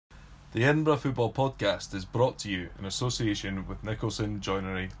The Edinburgh Football Podcast is brought to you in association with Nicholson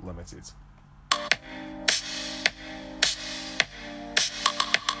Joinery Limited.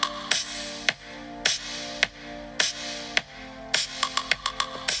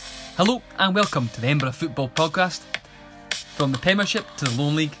 Hello and welcome to the Edinburgh Football Podcast. From the Premiership to the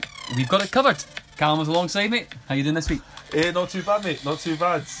Lone League, we've got it covered. Callum is alongside, mate. How you doing this week? Not too bad, mate. Not too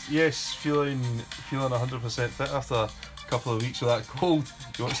bad. Yes, feeling 100% fit after a couple of weeks with that cold.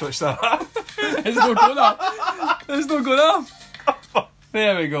 You want to switch that up? It's not going up. It's not going up.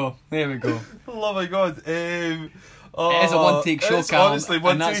 There we go. Oh my god. It is a one-take show, it's Callum. honestly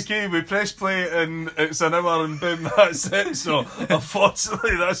one take. We press play and it's an hour and boom, that's it. So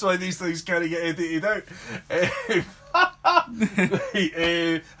unfortunately, that's why these things can't get edited out. Right,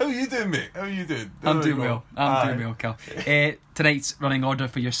 how are you doing, mate? How are you doing? I'm doing well, Cal. Tonight's running order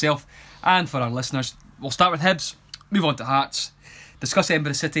for yourself and for our listeners. We'll start with Hibs, move on to Hearts, discuss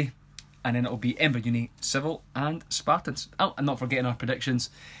Edinburgh City, and then it'll be Edinburgh Uni, Civil and Spartans. Oh, and not forgetting our predictions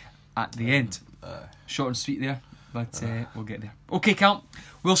at the end. Short and sweet there, but we'll get there. Okay, Cal,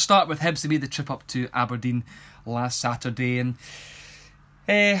 we'll start with Hibs. They made the trip up to Aberdeen last Saturday, and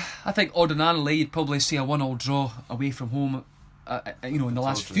I think ordinarily you'd probably see a 1-1 draw away from home. In the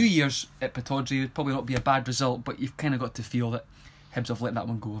last few years at Pittodrie, it would probably not be a bad result, but you've kind of got to feel that Hibs have let that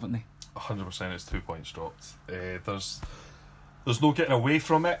one go, haven't they? 100%. It's 2 points dropped. There's no getting away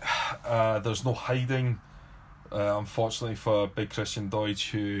from it. There's no hiding. Unfortunately for big Christian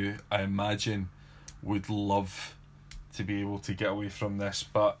Deutsch, who I imagine would love to be able to get away from this,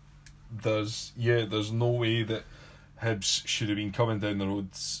 but there's no way that Hibs should have been coming down the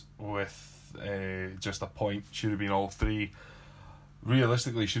roads with just a point. Should have been all three.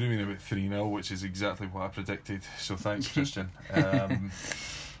 Realistically, should have been about 3-0, which is exactly what I predicted. So thanks, Christian.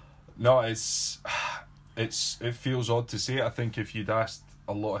 No, it feels odd to say it. I think if you'd asked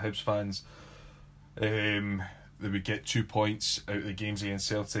a lot of Hibs fans, they would get 2 points out of the games against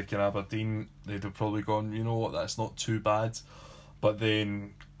Celtic and Aberdeen. They'd have probably gone, you know what, that's not too bad. But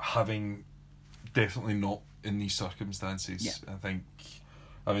then having definitely not in these circumstances, yeah. I think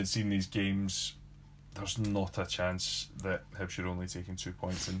having seen these games, there's not a chance that Hibs are only taking 2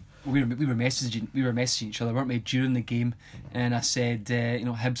 points. And we were messaging each other, weren't we, during the game? And I said,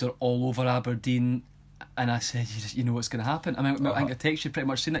 Hibs are all over Aberdeen. And I said, you know what's going to happen. I mean, I think I texted you pretty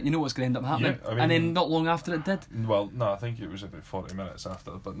much saying that. You know what's going to end up happening. Yeah, and then not long after it did. Well, no, I think it was about 40 minutes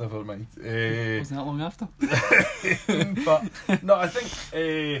after, but never mind. Wasn't that long after? But no, I think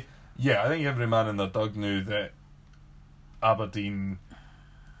I think every man in their dug knew that Aberdeen,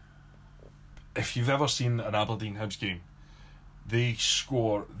 if you've ever seen an Aberdeen Hibs game, they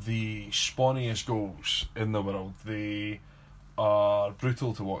score the spawniest goals in the world. They are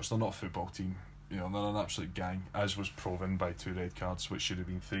brutal to watch. They're not a football team. You know, they're an absolute gang, as was proven by 2 red cards, which should have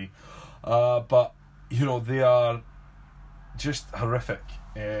been 3. But, they are just horrific.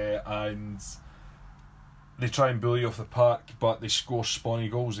 And they try and bully off the park, but they score spawny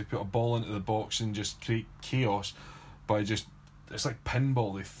goals. They put a ball into the box and just create chaos by it's like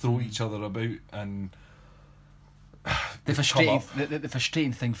pinball. They throw each other about and the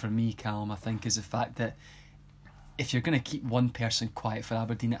frustrating thing for me, Callum, I think, is the fact that if you're going to keep one person quiet for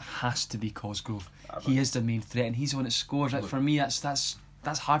Aberdeen, it has to be Cosgrove. He is the main threat, and he's the one that scores. Look, for me, that's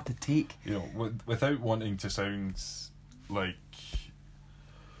hard to take. Without wanting to sound like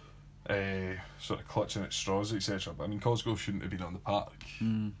sort of clutching at straws, etc. But I mean, Cosgrove shouldn't have been on the park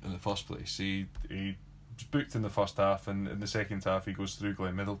in the first place. He was booked in the first half, and in the second half he goes through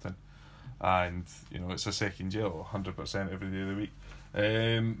Glen Middleton, and it's a second yellow, 100% every day of the week.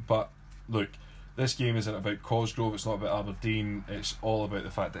 But look, this game isn't about Cosgrove, it's not about Aberdeen, it's all about the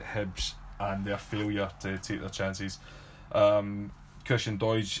fact that Hibs and their failure to take their chances. Christian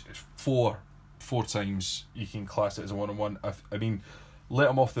Deutsch, four times you can class it as a 1-on-1. I mean, let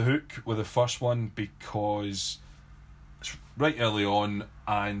him off the hook with the first one because it's right early on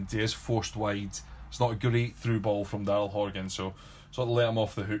and he is forced wide. It's not a great through ball from Daryl Horgan, so sort of let him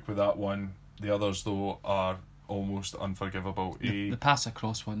off the hook with that one. The others, though, are almost unforgivable. The pass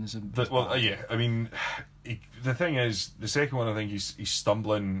across one is I mean, the thing is, the second one, I think he's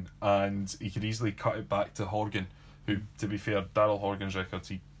stumbling and he could easily cut it back to Horgan, who, to be fair, Daryl Horgan's records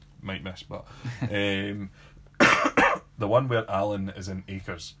he might miss, but the one where Allen is in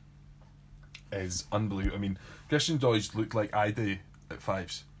acres is unbelievable. I mean, Christian Deutsch looked like I do at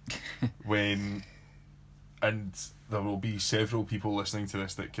fives and there will be several people listening to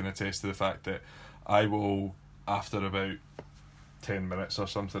this that can attest to the fact that I will, after about 10 minutes or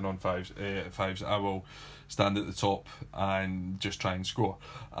something on fives, I will stand at the top and just try and score.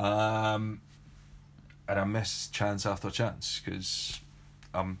 And I miss chance after chance because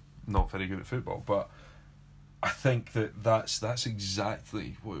I'm not very good at football. But I think that's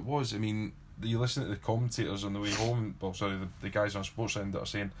exactly what it was. I mean, you listen to the commentators on the way home, the guys on Sportsline that are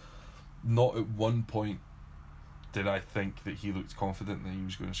saying, not at one point did I think that he looked confident that he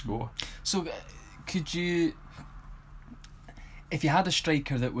was going to score. So, could you, if you had a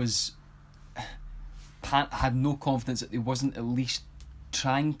striker that was had no confidence, that he wasn't at least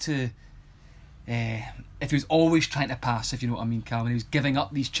trying to, if he was always trying to pass, if you know what I mean, Cal, and he was giving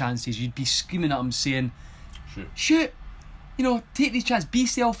up these chances, you'd be screaming at him saying, shoot, you know, take these chances, be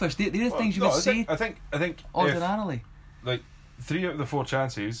selfish. They're the things you would say. I think ordinarily, like 3 out of the 4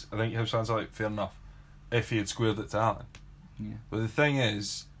 chances, I think Hibs fans are like, fair enough, if he had squared it to Allen. Yeah. But the thing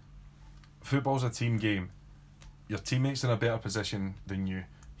is, football's a team game. Your teammate's in a better position than you.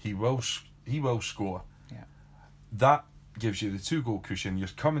 He will score. Yeah. That gives you the 2-goal cushion. You're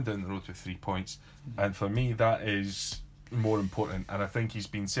coming down the road with 3 points, and for me, that is more important. And I think he's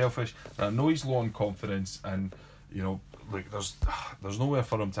been selfish. And I know he's low on confidence, and you know, like there's nowhere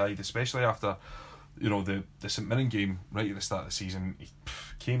for him to hide, especially after, you know, the St Mirren game right at the start of the season. He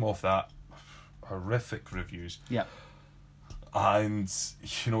came off that horrific reviews. Yeah. And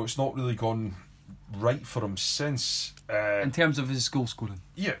you know, it's not really gone right for him since. In terms of his goal scoring.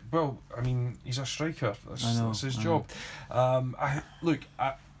 Yeah, well, I mean, he's a striker. That's his job. I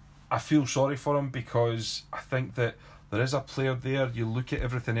feel sorry for him, because I think that there is a player there. You look at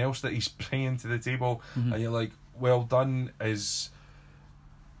everything else that he's bringing to the table, and you're like, well done. His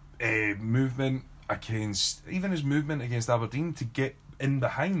movement against Aberdeen to get in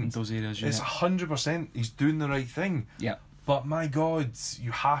behind in those areas, it's 100%. He's doing the right thing. Yeah. But my God,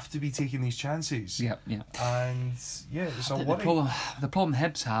 you have to be taking these chances. Yeah. And yeah, it's a worry. The problem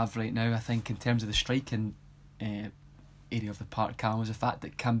Hibs have right now, I think, in terms of the striking area of the park, Callum, was the fact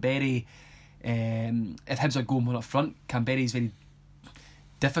that Canberra, if Hibs are going more up front, Canberra is very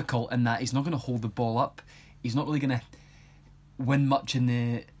difficult in that he's not going to hold the ball up. He's not really going to win much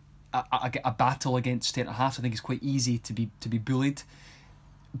in a battle against centre halves. I think it's quite easy to be bullied,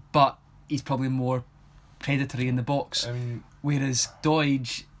 but he's probably more predatory in the box. I mean, whereas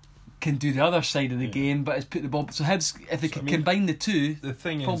Doidge can do the other side of the game, but has put the ball. So Hibs, if they can combine the two, the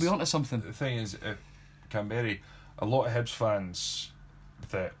thing probably is, onto something. The thing is, Canberra, a lot of Hibs fans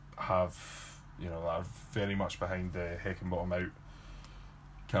that are very much behind the heck and bottom out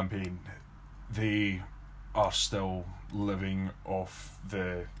campaign, they are still living off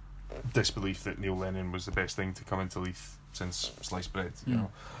the disbelief that Neil Lennon was the best thing to come into Leith since sliced bread, you know.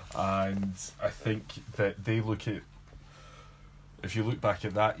 And I think that they look at, if you look back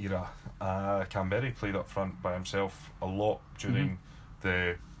at that era, Canberra played up front by himself a lot during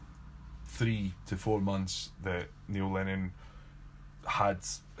the 3 to 4 months that Neil Lennon had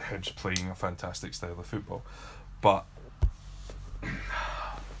Hibs playing a fantastic style of football. But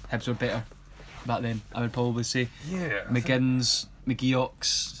Hibs were better back then, I would probably say. Yeah. McGinn's,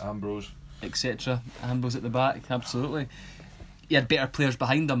 McGeoch's, Ambrose, etc. Ambrose at the back, absolutely. He had better players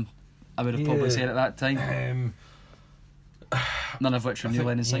behind him, I would have probably said at that time. None of which were Neil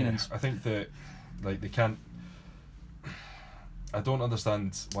Lennon signings. I think that, like, they can't. I don't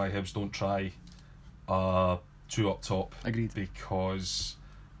understand why Hibs don't try 2 up top. Agreed. Because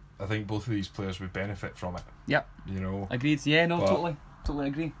I think both of these players would benefit from it. Yep. You know. Agreed. Yeah. No. Totally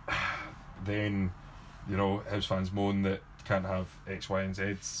agree. Then, you know, Hibs fans moan that can't have X, Y, and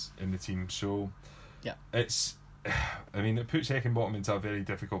Z in the team. So, yeah, it's. I mean, it puts Heckingbottom into a very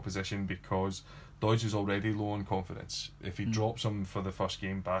difficult position, because Dodge is already low on confidence. If he drops him for the first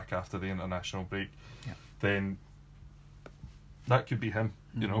game back after the international break, then that could be him,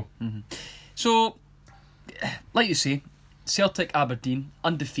 you know. So, like you say, Celtic, Aberdeen,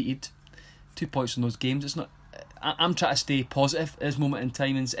 undefeated, 2 points in those games. It's not. I'm trying to stay positive at this moment in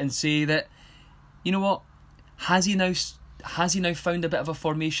time and say that, you know what, has he now found a bit of a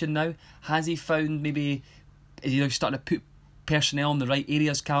formation now? Has he found maybe? Is he now starting to put personnel in the right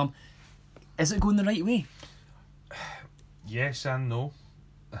areas, Callum? Is it going the right way? Yes and no.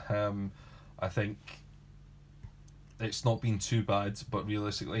 I think it's not been too bad, but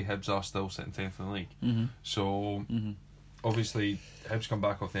realistically Hibs are still sitting 10th in the league. So obviously Hibs come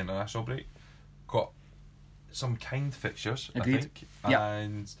back off the international break, got some kind fixtures, Agreed. I think.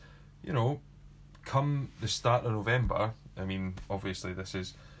 And, you know, come the start of November, I mean, obviously this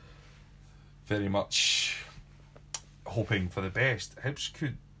is very much hoping for the best. Hibs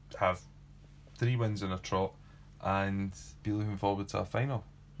could have 3 wins in a trot and be looking forward to a final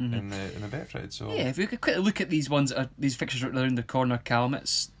in the Betfred. So yeah, if we could quickly look at these these fixtures right around the corner, Callum,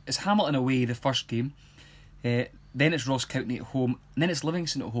 it's Hamilton away the first game, then it's Ross County at home, and then it's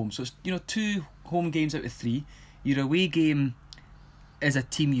Livingston at home. So it's 2 home games out of 3. Your away game is a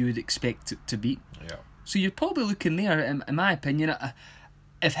team you would expect to beat. Yeah. So you're probably looking there, in my opinion,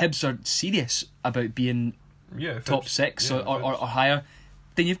 if Hibs are serious about being top 6 or higher,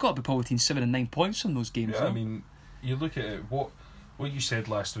 then you've got to be probably between 7 and 9 points from those games. Yeah, I mean, you look at it, what you said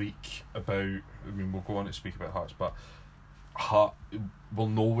last week about, I mean, we'll go on to speak about Hearts, but we'll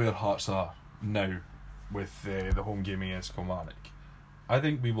know where Hearts are now with the home game against Kilmarnock. I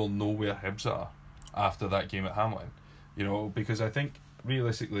think we will know where Hibs are after that game at Hamilton, because I think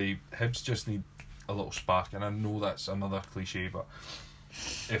realistically Hibs just need a little spark, and I know that's another cliche, but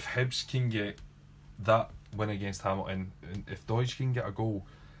if Hibs can get that win against Hamilton, and if Doidge can get a goal,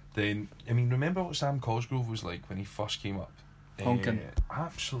 then, I mean, remember what Sam Cosgrove was like when he first came up? Honking.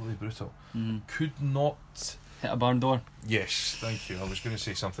 Absolutely brutal. Could not hit a barn door. Yes, thank you. I was going to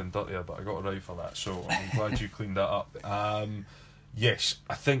say something dirtier, but I got it right for that, so I'm glad you cleaned that up. Yes,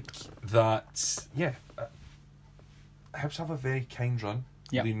 I think that Hibs have a very kind run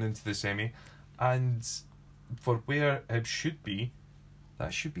leading into the semi, and for where Hibs should be,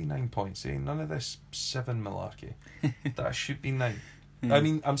 that should be 9 points. None of this 7 malarkey. That should be 9. I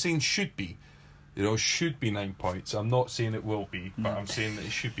mean, I'm saying should be. Should be 9 points. I'm not saying it will be, but I'm saying that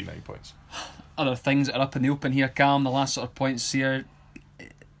it should be 9 points. Other things that are up in the open here, Cam, the last sort of points here.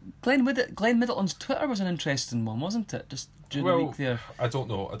 Glenn Middleton's Twitter was an interesting one, wasn't it? Just during the week there. I don't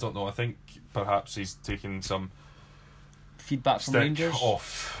know. I think perhaps he's taking some feedback from Rangers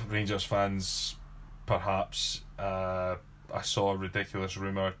off Rangers fans. Perhaps I saw a ridiculous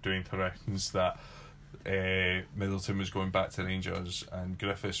rumour doing the rounds that Middleton was going back to Rangers and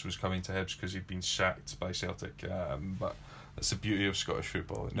Griffiths was coming to Hibs because he'd been sacked by Celtic. But that's the beauty of Scottish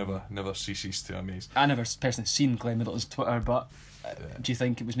football. It never ceases to amaze. I never personally seen Glenn Middleton's Twitter, but do you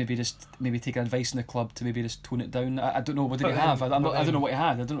think it was maybe taking advice in the club to maybe just tone it down? I don't know. What did he have? I don't know what he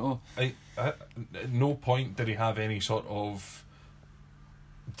had. I don't know. At no point did he have any sort of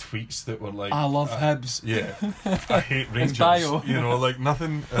tweets that were like, I love Hibs. Yeah, I hate Rangers. Bio. Like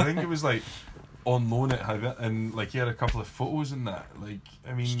nothing. I think it was like on loan at Hibs, and like he had a couple of photos in that. Like,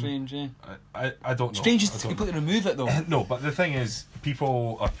 I mean, strange, yeah. I don't know. Strange is to completely remove it though. No, but the thing is,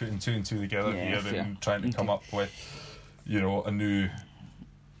 people are putting 2 and 2 together here and trying to come up with, a new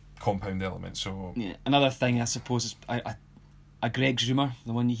compound element. So another thing I suppose is a Greg's rumour,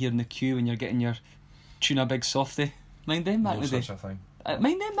 the one you hear in the queue when you're getting your tuna big softy. Mind them back in the day? No such a thing.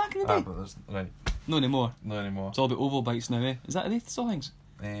 Mind them back in the day? But there's, right. No anymore. It's all about oval bites now, eh? Is that the still things?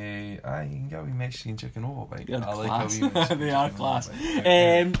 You can get a wee Mexican chicken oval bite. They're I class. like a wee Mexican They are chicken class.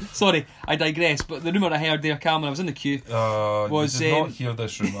 oval bite. Sorry, I digress. But the rumour I heard there, Cam, when I was in the queue, was you did not hear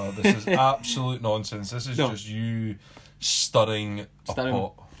this rumour. This is absolute nonsense. This is just you stirring a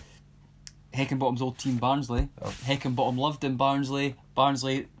pot. Heckingbottom's old team Barnsley. Heckingbottom lived in Barnsley.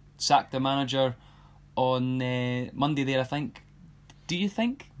 Barnsley sacked the manager on Monday there, I think. Do you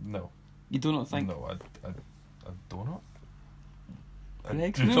think? No. You do not think? No, I do not.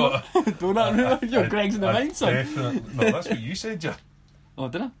 Greg's do not. Your Greg's in the mindset. No, that's what you said, yeah. Oh,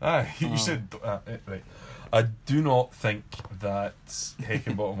 did I? Aye, you said right. I do not think that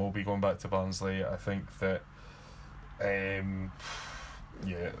Heckingbottom will be going back to Barnsley. I think that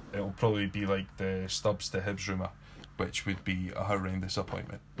it'll probably be like the Stubbs to Hibs rumour, which would be a horrendous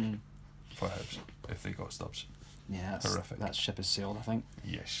appointment for Hibs if they got Stubbs. Yeah, horrific. That ship has sailed, I think.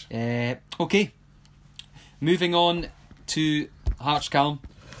 Yes. Okay. Moving on to Hearts, Callum.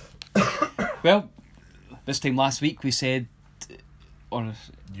 Well, this time last week we said, or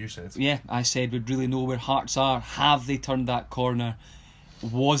you said, yeah, I said we'd really know where Hearts are. Have they turned that corner?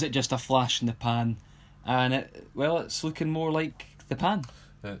 Was it just a flash in the pan? And it's looking more like the pan.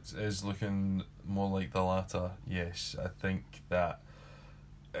 It is looking more like the latter. Yes, I think that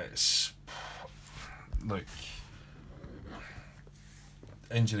it's like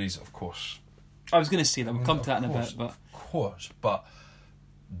injuries, of course. I was going to say that we'll come to that in a bit, but of course, but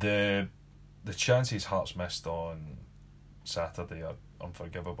the chances Hearts missed on Saturday are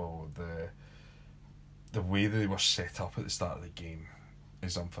unforgivable. The way they were set up at the start of the game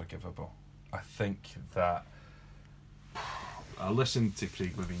is unforgivable. I think that I listened to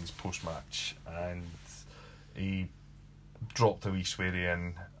Craig Levine's post-match and he dropped a wee sweary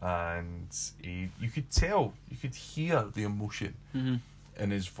in, and you could hear the emotion in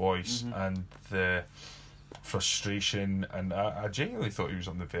his voice and the frustration, and I genuinely thought he was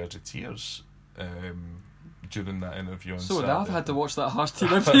on the verge of tears during that interview on Saturday. I've had to watch that Hearts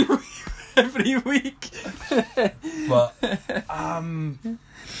team every week. But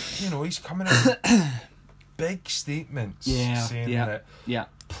he's coming in with big statements saying that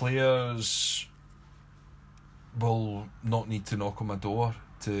players will not need to knock on my door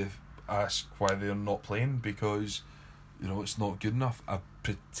to ask why they're not playing, because it's not good enough. I've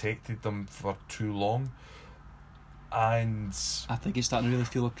protected them for too long, and I think he's starting to really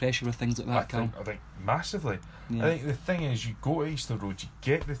feel the pressure with things like that. I think massively. Yeah. I think the thing is, you go to Easter Road, you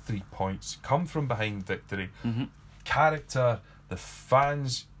get the 3 points, come from behind victory, character, the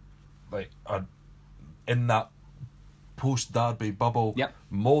fans are in that post Derby bubble. Yep.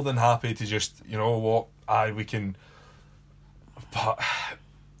 More than happy to just, we can. But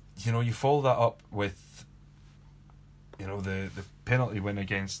you follow that up with the penalty win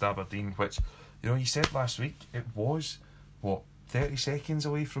against Aberdeen, which you said last week it was 30 seconds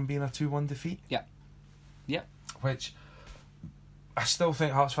away from being a 2-1 defeat. Yeah. Which I still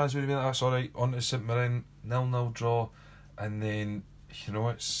think Hearts fans would have been like, that's alright, on to St Mirren, 0-0 draw, and then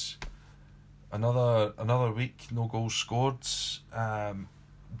it's another week, no goals scored.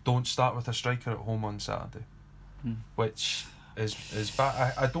 Don't start with a striker at home on Saturday, which is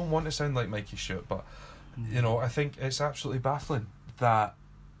bad. I don't want to sound like Mikey Stewart, but I think it's absolutely baffling that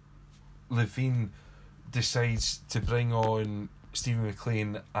Levine decides to bring on Stephen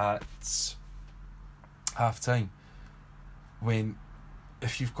McLean at half time, when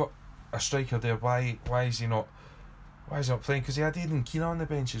if you've got a striker there, why is he not playing? Because he had Aidan Keane on the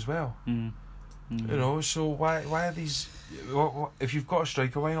bench as well. So why are these? If you've got a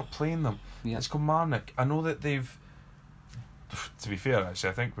striker, why not playing them? Yeah. It's Kilmarnock. I know that they've. To be fair,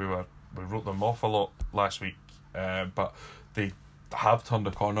 actually, I think we wrote them off a lot last week, but they have turned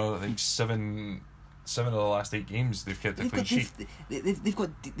a corner. I think seven of the last 8 games they've kept a clean sheet. They've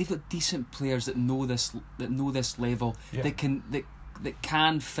got decent players that know this level. Yeah. that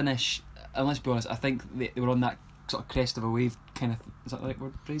can finish. And let's be honest, I think they were on that sort of crest of a wave kind of. Is that the right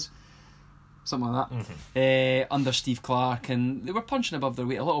word phrase? Something like that. Under Steve Clark, and they were punching above their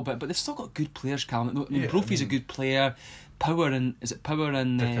weight a little bit, but they've still got good players. Brophy's a good player. Power and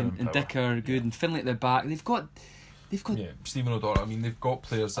Dicker are good, and Finlay at their back. They've got Stephen O'Donnell. I mean, they've got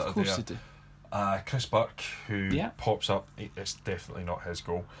players that of are course there. They do. Chris Burke, who pops up. It's definitely not his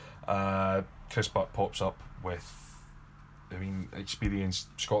goal. Chris Burke pops up with, experienced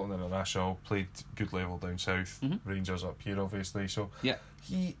Scotland international, played good level down south, Rangers up here, obviously. So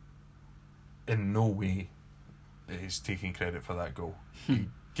he, in no way, is taking credit for that goal. He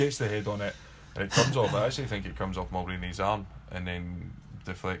gets the head on it, and it comes off. I actually think it comes off Mulroney's arm and then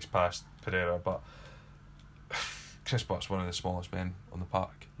deflects past Pereira. But Chris Burke's one of the smallest men on the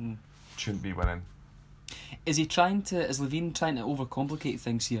park. Shouldn't be winning. Is Levine trying to overcomplicate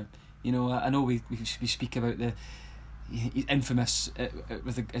things here? I know we speak about the infamous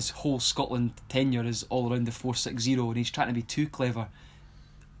with his whole Scotland tenure is all around the 4-6-0, and he's trying to be too clever.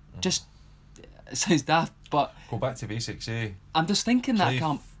 Just it sounds daft, but go back to basics, eh? I'm just thinking that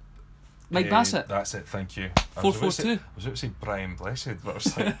can't. Mike Bassett. That's it. Thank you. 4-4-2. I was about to say Brian Blessed, but I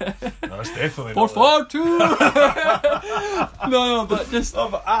was like, no, it's definitely 4-4-2. No, but just. No,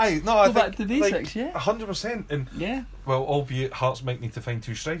 but I think back to basics, 100%. And well, albeit Hearts might need to find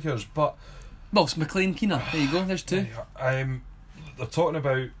 2 strikers, but it's McLean Keena. There you go. There's 2. They're talking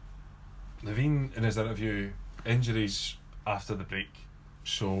about Levine in his interview, injuries after the break.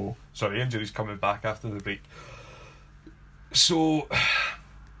 Injuries coming back after the break. So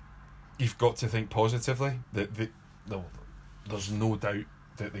you've got to think positively that there's no doubt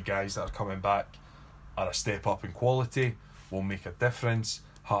that the guys that are coming back are a step up in quality, will make a difference.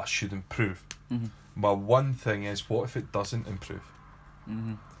 Hearts should improve. My one thing is, what if it doesn't improve?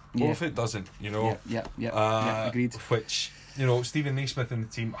 What if it doesn't? Yeah, agreed. Which Stephen Naismith and the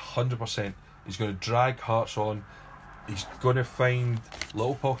team 100% is going to drag Hearts on. He's going to find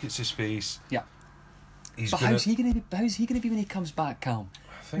little pockets of space. Yeah. How's he going to be when he comes back, Calm?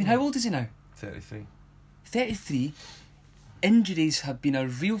 How old is he now? 33. 33. Injuries have been a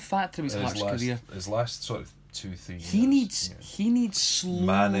real factor in his Hearts career. His last sort of 2-3 years. He needs slowly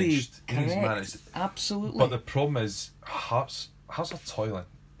managed. Absolutely. But the problem is Hearts are toiling,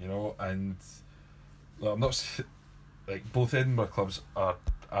 and I'm not both Edinburgh clubs are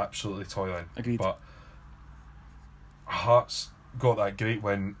absolutely toiling. Agreed. But Hearts got that great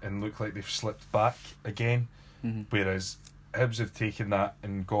win and look like they've slipped back again, whereas Hibs have taken that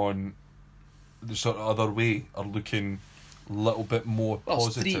and gone the sort of other way, are looking a little bit more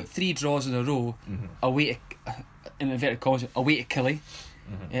positive. Three draws in a row, away to, in inverted commas, away to Killie,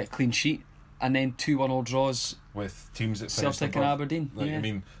 clean sheet, and then 2-1 all draws with teams that Celtic and Aberdeen.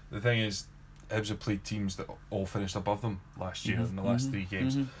 The thing is, Hibs have played teams that all finished above them last year in the last 3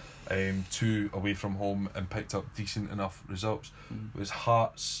 games. 2 away from home and picked up decent enough results. Whereas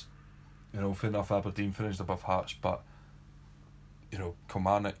Hearts, fair enough, Aberdeen finished above Hearts, but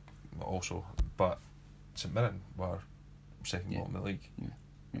Kilmarnock also, but St Mirren were second bottom of the league.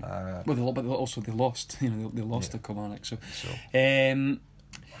 Well, but also they lost. You know, they lost to Kilmarnock. So.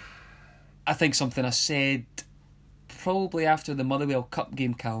 I think something I said probably after the Motherwell Cup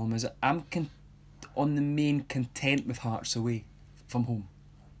game, Callum, is that I'm on the main content with Hearts away from home.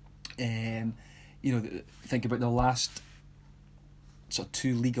 You know, think about the last sort of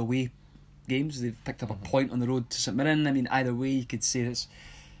 2 league away games. They've picked up a point on the road to St Mirren. I mean, either way, you could say is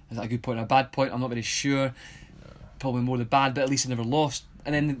that a good point or a bad point? I'm not very sure. Probably more the bad, but at least they never lost.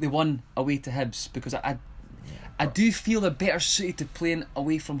 And then they won away to Hibs because I do feel they're better suited to playing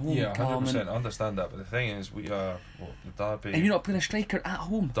away from home. Yeah, 100%. I understand that, but the thing is, we are the Derby. And you're not playing a striker at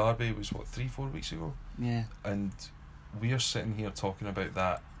home. Derby was 3-4 weeks ago. Yeah. And we are sitting here talking about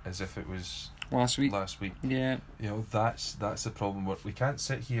that as if it was last week. Yeah. You know, that's the problem. We can't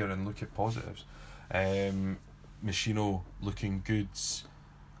sit here and look at positives. Machino looking good.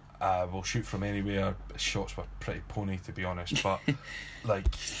 We'll shoot from anywhere. His shots were pretty pony, to be honest, but like,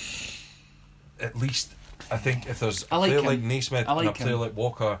 at least I think if there's a player like Naismith and a player like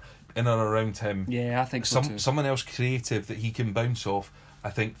Walker in and around him, I think so too. Someone else creative that he can bounce off, I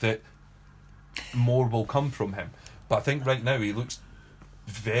think that more will come from him. But I think right now he looks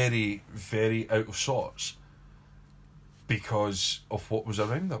very, very out of sorts because of what was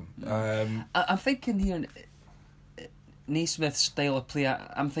around them. I'm thinking here, Naismith's style of play,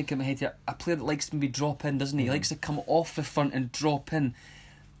 I'm thinking in my head here, a player that likes to maybe drop in, doesn't he? He likes to come off the front and drop in.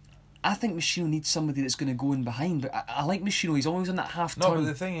 I think Machino needs somebody that's going to go in behind, but I like Machino. He's always on that half turn. No, but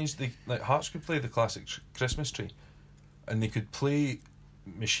the thing is, Hearts could play the classic Christmas tree, and they could play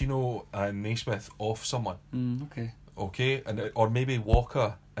Machino and Naismith off someone. Okay, and or maybe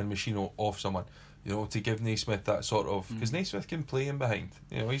Walker and Machino off someone. You know, to give Naismith that sort of, because Naismith can play in behind.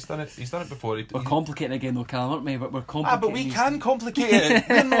 You know, he's done it before. We're complicating again though, Callum, aren't we? But we're complicating. But we can complicate it.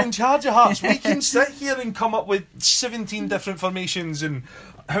 We're not in charge of Hearts. We can sit here and come up with 17 different formations and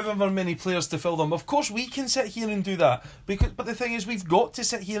however many players to fill them. Of course, we can sit here and do that. But the thing is, we've got to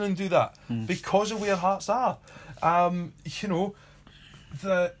sit here and do that because of where Hearts are. You know,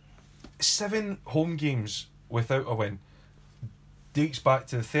 the 7 home games without a win dates back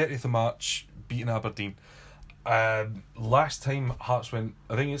to the 30th of March. Beating Aberdeen. Last time Hearts went,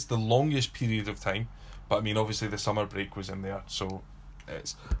 I think it's the longest period of time, but I mean obviously the summer break was in there, so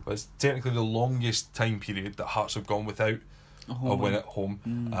it's technically the longest time period that Hearts have gone without a win at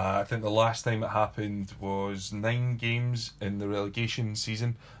home. I think the last time it happened was 9 games in the relegation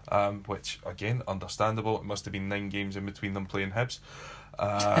season, which again, understandable. It must have been 9 games in between them playing Hibs.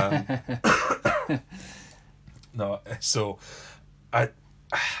 No, so I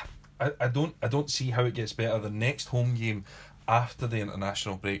don't see how it gets better. The next home game after the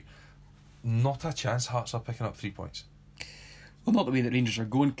international break, not a chance Hearts are picking up 3 points. Well, not the way that Rangers are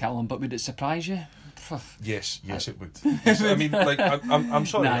going, Callum, but would it surprise you? Yes, it would. Yes, I mean, like, I'm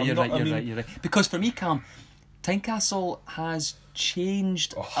sorry. Nah, you're right. Because for me, Callum, Tynecastle has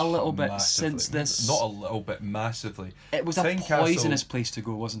changed a little bit massively. Since this. Not a little bit, massively. It was a poisonous place to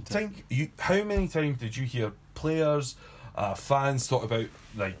go, wasn't it? How many times did you hear players, fans talk about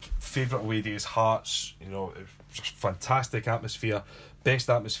like favourite away days, Hearts? You know, just fantastic atmosphere, best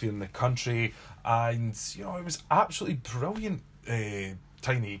atmosphere in the country, and you know it was absolutely brilliant.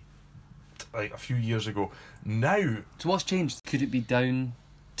 Tiny, like a few years ago. Now, so what's changed? Could it be down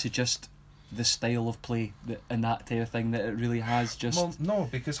to just the style of play and that type of thing that it really has just? Well, no,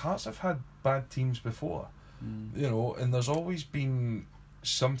 because Hearts have had bad teams before, you know, and there's always been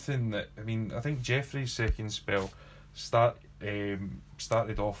something that, I mean, I think Jeffrey's second spell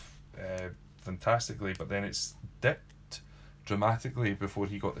started off fantastically, but then it's dipped dramatically before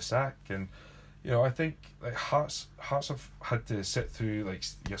he got the sack. And you know, I think like Hearts have had to sit through like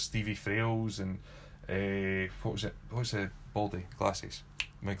your Stevie Frails and what's the Baldy glasses,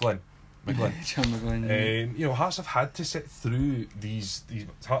 McGlynn. John McGlynn. You know, Hearts have had to sit through these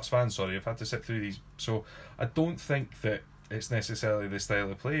Hearts fans. Sorry, have had to sit through these. So I don't think that it's necessarily the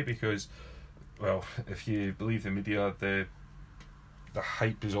style of play, because, well, if you believe the media, the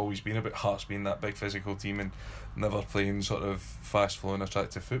hype has always been about Hearts being that big physical team and never playing sort of fast flowing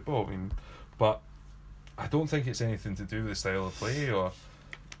attractive football. I mean, but I don't think it's anything to do with the style of play, or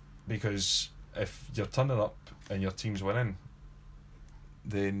because if you're turning up and your team's winning,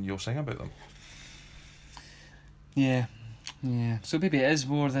 then you'll sing about them. Yeah. So maybe it is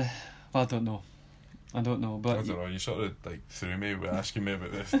more the. Well, I don't know, but I don't know. You sort of like threw me with asking me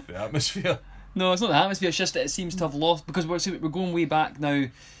about the atmosphere. No, it's not the atmosphere. It's just that it seems to have lost, because we're going way back now.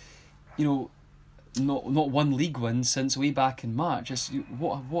 You know, not one league win since way back in March. It's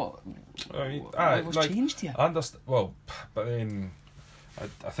what's changed here? I understand. Well, but then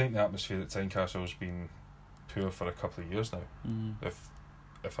I think the atmosphere at Tynecastle has been poor for a couple of years now.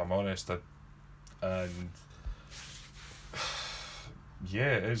 if I'm honest. And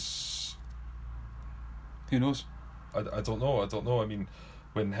yeah, it is. Who knows? I don't know. I mean,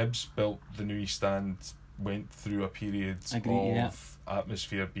 when Hibs built the new East Stand, went through a period of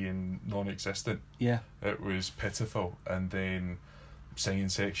atmosphere being non-existent. Yeah. It was pitiful, and then singing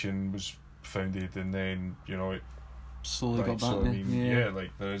section was founded, and then it slowly got back. So I mean,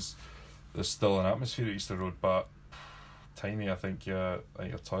 like there's still an atmosphere at Easter Road, but tiny. I think you're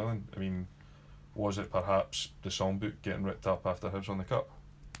toiling. I mean, was it perhaps the songbook getting ripped up after Hibs won the cup?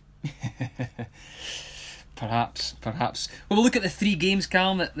 Perhaps. Well, we'll look at the 3 games,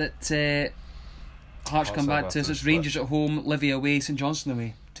 Calm, that Hearts come back to us. It's Rangers at home, Livy away, St Johnstone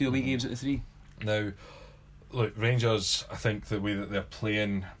away. 2 away games at the 3. Now, look, Rangers, I think the way that they're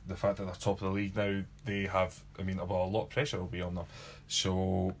playing, the fact that they're top of the league now, they have, a lot of pressure will be on them.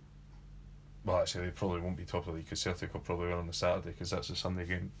 So, well, actually, they probably won't be top of the league because Celtic will probably win on the Saturday because that's a Sunday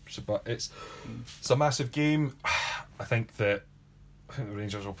game. So, but it's a massive game. I think the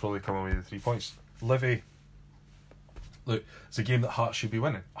Rangers will probably come away with 3 points. Livy, look, it's a game that Hearts should be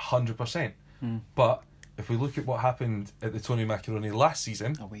winning, 100%. But if we look at what happened at the Tony Macaroni last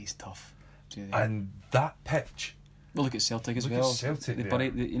season, away's tough. And that pitch. Well, look at Celtic as well. Look at Celtic. They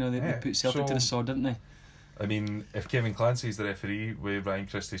buried, they put Celtic to the sword, didn't they? I mean, if Kevin Clancy's the referee with Ryan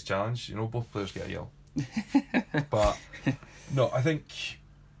Christie's challenge, both players get a yell. But no, I think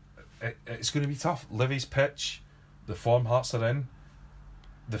it's going to be tough. Livy's pitch, the form Hearts are in,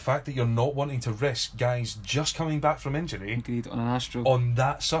 the fact that you're not wanting to risk guys just coming back from injury. Agreed. On an Astro. On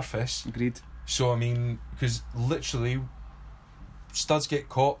that surface. Agreed. So, I mean, because literally, studs get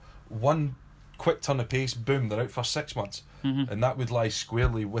caught, one quick turn of pace, boom, they're out for 6 months. And that would lie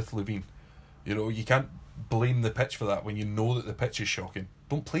squarely with Levine. You can't blame the pitch for that when you know that the pitch is shocking.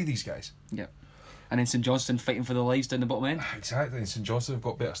 Don't play these guys. Yep. And then St Johnstone fighting for the lives down the bottom end. Exactly, and St Johnstone have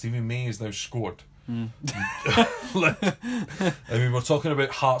got better. Stephen May has now scored. I mean, we're talking about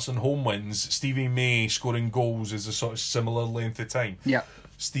Hearts and home wins. Stevie May scoring goals is a sort of similar length of time. Yeah.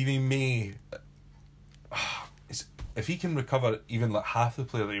 Stevie May, if he can recover even like half the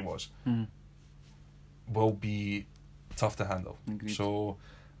player that he was, will be tough to handle. Agreed. So,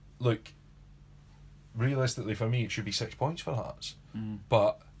 look, realistically for me, it should be 6 points for Hearts.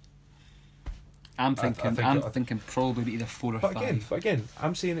 But I'm thinking probably either 4 or 5. But again,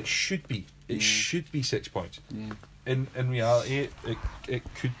 I'm saying it should be. It should be 6 points. Yeah. In reality, it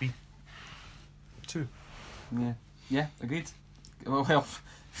could be 2. Yeah, agreed. Well,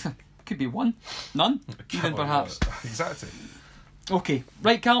 could be 1, none, even perhaps. Exactly. Okay,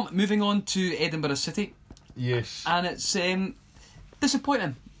 right, Calm. Moving on to Edinburgh City. Yes. And it's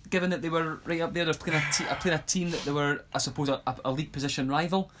disappointing, given that they were right up there. They're playing a team that they were, I suppose, a league position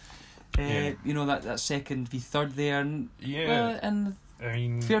rival. That second v third there, and and I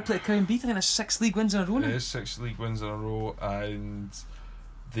mean, fair play to Crown Beat. I think it's 6 league wins in a row now. It is 6 league wins in a row, and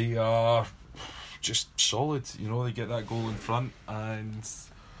they are just solid. They get that goal in front and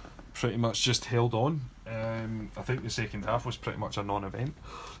pretty much just held on. I think the second half was pretty much a non-event,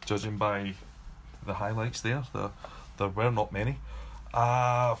 judging by the highlights there. There were not many.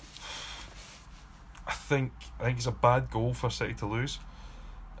 I think it's a bad goal for City to lose.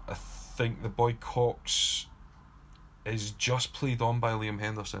 I think the boy Cox is just played on by Liam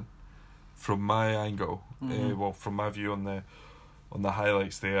Henderson from my angle. From my view on the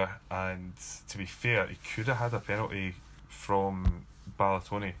highlights there, and to be fair, he could have had a penalty from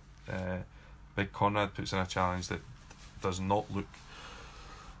Balatoni. Big Conrad puts in a challenge that does not look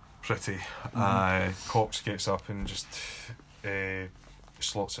pretty. Cox gets up and just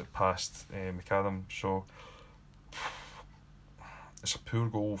slots it past McAdam. So it's a poor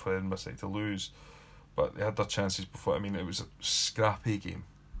goal for Edinburgh City to lose, but they had their chances before. I mean, it was a scrappy game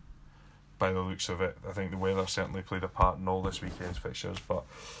by the looks of it. I think the weather certainly played a part in all this weekend's fixtures, but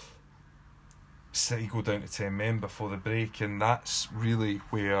City go down to 10 men before the break, and that's really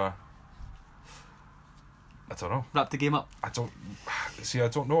where I don't know. Wrap the game up. I don't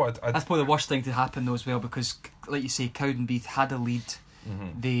know. That's probably the worst thing to happen though as well, because like you say, Cowdenbeath had a lead.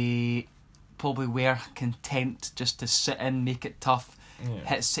 They probably were content just to sit in, make it tough,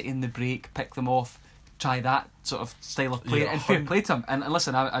 hit City in the break, pick them off, try that sort of style of play, and fair play to them. And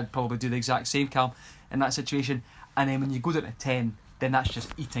listen, I'd probably do the exact same, Cal, in that situation. And then when you go down to 10, then that's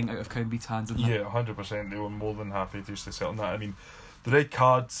just eating out of Cowdenbeath's hands, isn't it? Yeah, 100%. They were more than happy just to sit on that. I mean, the red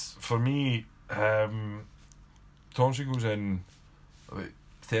cards, for me, Thompson goes in about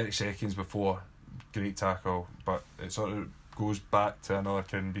 30 seconds before, great tackle, but it sort of goes back to another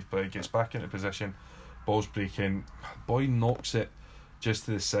Cowdenbeath player, gets back into position, ball's breaking, boy knocks it just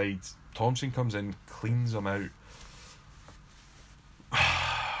to the side, Thompson comes in, cleans him out.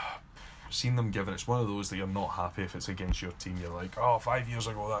 seen them given. It's one of those that you're not happy if it's against your team. You're like, oh, 5 years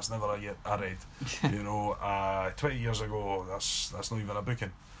ago that's never a red. 20 years ago that's not even a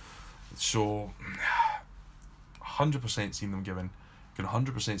booking. So 100% seen them given. Can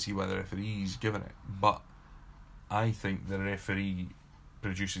 100% see why the referee's given it, but I think the referee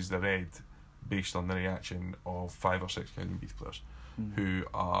produces the red based on the reaction of 5 or 6 County Beath players who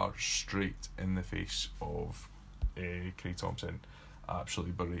are straight in the face of Craig Thompson,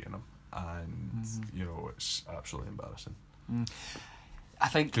 absolutely berating him, and it's absolutely embarrassing. I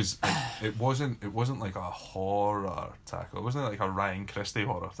think because it wasn't like a horror tackle. It wasn't like a Ryan Christie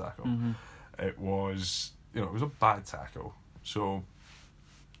horror tackle. It was it was a bad tackle. So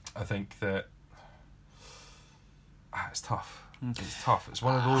I think that it's tough. It's tough. It's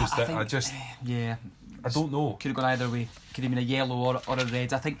one of those that I just I don't know. Could have gone either way. Could have been a yellow or a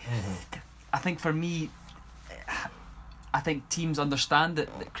red. I think for me, I think teams understand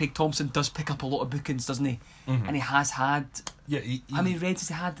that Craig Thompson does pick up a lot of bookings, doesn't he? And he has had. Yeah. How many reds has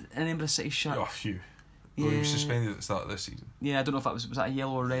he had in Edinburgh City shirt? A few. Yeah. Well, he was suspended at the start of this season. Yeah, I don't know if was that a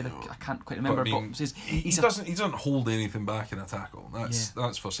yellow or red. I can't quite remember. But he doesn't hold anything back in a tackle.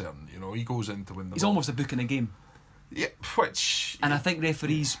 That's for certain. He goes in to win the ball. He's almost a book in a game. Yeah, which. And I think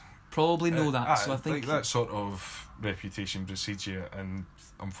referees probably know that. So I think that sort of reputation precedes you, and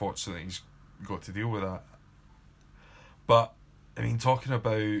unfortunately he's got to deal with that. But I mean, talking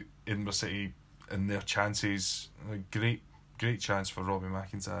about Edinburgh City and their chances, a great chance for Robbie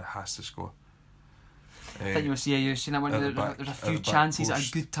McIntyre has to score. I think you were seeing that one. There's a few chances at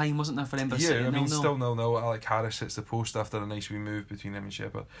a good time, wasn't there, for Edinburgh City? Yeah, I mean, still 0-0. Alec Harris hits the post after a nice wee move between him and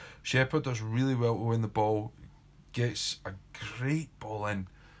Shepherd. Shepherd does really well to win the ball, gets a great ball in.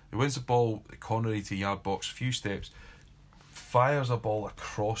 He wins the ball at corner 80 yard box, few steps, fires a ball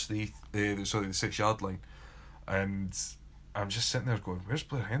across the 6 yard line, and I'm just sitting there going, where's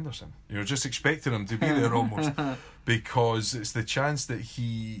Blair Henderson? Just expecting him to be there almost, because it's the chance that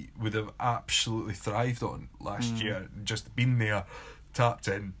he would have absolutely thrived on last year, just been there, tapped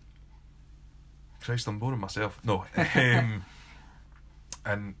in. Christ, I'm boring myself. No,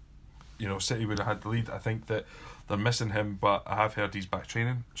 and City would have had the lead. I think that they're missing him, but I have heard he's back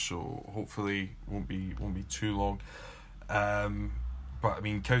training, so hopefully won't be too long. But I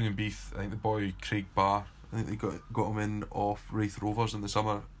mean, County Beath, I think the boy Craig Barr, I think they got him in off Wraith Rovers in the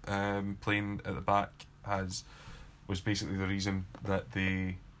summer, playing at the back, was basically the reason that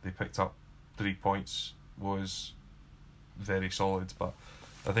they picked up 3 points. Was very solid, but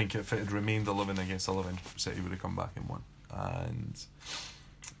I think if it had remained 11 against 11, City would have come back and won. And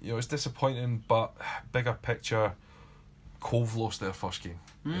it's disappointing, but bigger picture, Cove lost their first game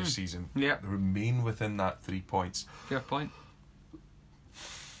this season. Yeah, they remain within that 3 points. Fair point.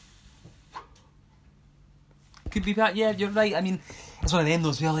 Could be that. Yeah, you're right. I mean, it's one of them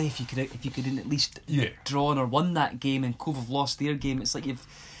though, really. If you could at least drawn or won that game, and Cove have lost their game, it's like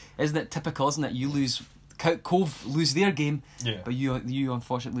isn't it typical? Isn't it? You lose, Cove lose their game, but you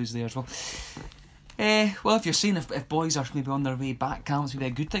unfortunately lose theirs. Well, if you're saying if boys are maybe on their way back, Cam, it's maybe a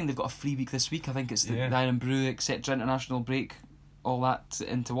good thing. They've got a free week this week. I think it's the Iron Brew, etc. International break, all that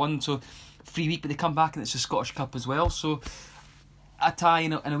into one. So free week, but they come back and it's the Scottish Cup as well. So a tie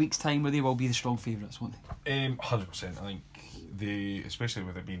in a week's time where they will be the strong favourites, won't they? 100%. I think especially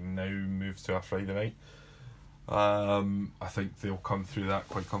with it being now moved to a Friday night, I think they'll come through that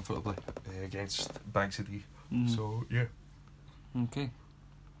quite comfortably against Bankside. So yeah. Okay.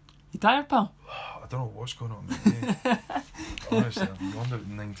 You tired, pal? I don't know what's going on. Honestly, I've gone out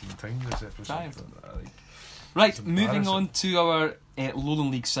 19 times this episode. Right, moving on to our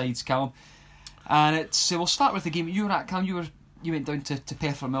Lowland League sides, Callum, and it's we'll start with the game you were at, Callum. You went down to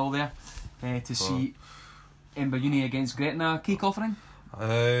Peffermill there to see Edinburgh Uni against Gretna. Cake offering?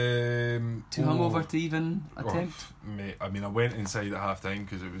 Too hungover to even attempt? Mate, I mean, I went inside at half time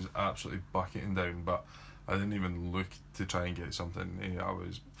because it was absolutely bucketing down, but I didn't even look to try and get something. I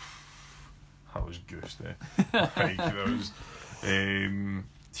was goosed. Like, I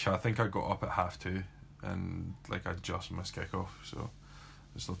think I got up at 2:30 and I just missed kick-off, so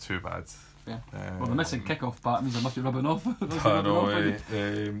it's not too bad. Yeah. Well, the missing kick-off part means I must be rubbing off. Not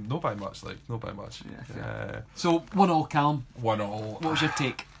by much. Not by much. Yeah, so 1-1, Callum. 1-1. What was your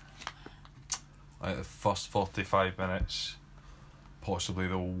take? The first 45 minutes, possibly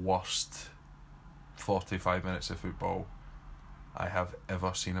the worst 45 minutes of football I have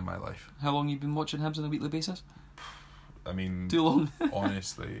ever seen in my life. How long have you been watching Hibs on a weekly basis? I mean, too long.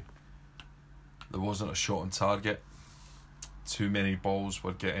 Honestly, there wasn't a shot on target. Too many balls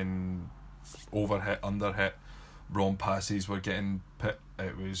were getting overhit, underhit. Wrong passes were getting put.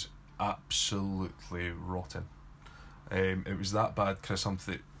 It was absolutely rotten. It was that bad. Chris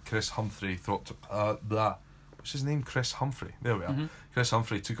Chris Humphrey thought what's his name? Chris Humphrey. There we are. Mm-hmm. Chris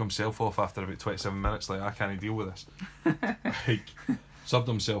Humphrey took himself off after about 27 minutes. Like, I can't deal with this. Like, subbed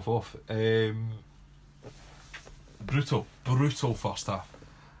himself off. Brutal first half.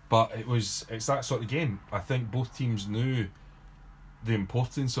 But it's that sort of game. I think both teams knew the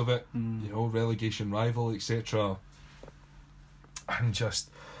importance of it. You know, relegation rival, etc. And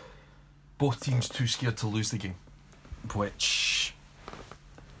just both teams too scared to lose the game, which.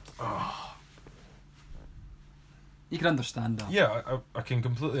 You can understand that. Yeah, I can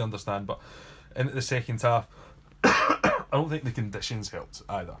completely understand, but in the second half, I don't think the conditions helped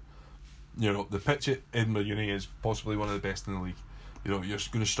either. You know, the pitch at Edinburgh Uni is possibly one of the best in the league. You know, you're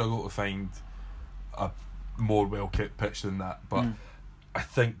going to struggle to find a more well-kept pitch than that, but I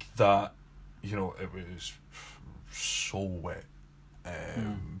think that, you know, it was so wet.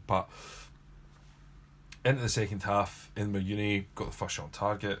 But into the second half, Edinburgh Uni got the first shot on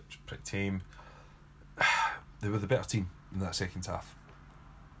target, which was pretty tame. They were the better team in that second half.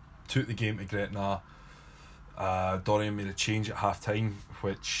 Took the game to Gretna. Dorian made a change at half time,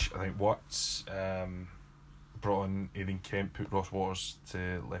 which I think worked. Brought on Aidan Kemp, put Ross Waters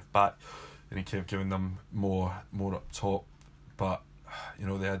to left back, and he kept giving them more up top. But you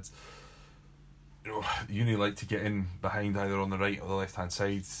know, they had, you know, Uni like to get in behind either on the right or the left hand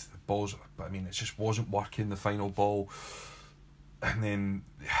side. The balls, but I mean, it just wasn't working. The final ball, and then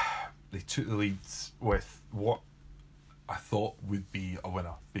they took the lead with what I thought would be a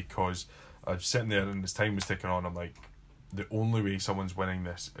winner, because I was sitting there and as time was ticking on, I'm like, the only way someone's winning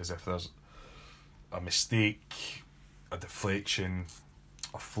this is if there's a mistake, a deflection,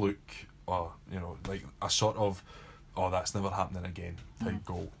 a fluke, or, you know, like a sort of, oh, that's never happening again type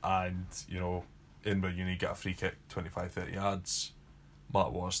goal. And, you know, Edinburgh Uni get a free kick 25-30 yards,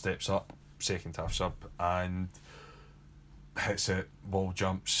 Mark Waters steps up, second half sub, and hits it, ball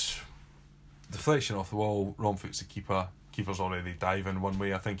jumps, deflection off the wall, wrong foot's the keeper. Keeper's already diving one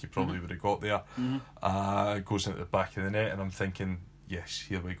way. I think he probably would have got there. Goes into the back of the net, and I'm thinking, yes,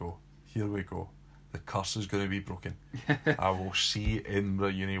 here we go. The curse is going to be broken. I will see Edinburgh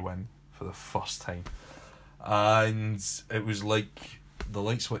Uni win for the first time. And it was like the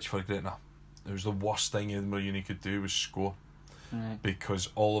light switch for Gretna. It was the worst thing Edinburgh Uni could do was score. Because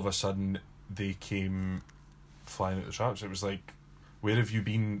all of a sudden they came flying out the traps. It was like, where have you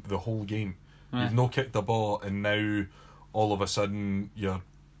been the whole game? You've no kicked the ball, and now all of a sudden you're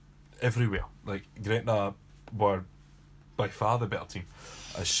everywhere. Like, Gretna were by far the better team.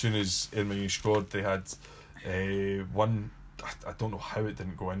 As soon as Edinburgh Uni scored, they had one, I don't know how it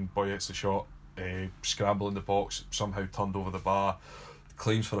didn't go in. Boy hits the shot, scramble in the box, somehow turned over the bar.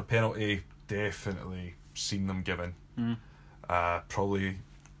 Claims for a penalty, definitely seen them given. Probably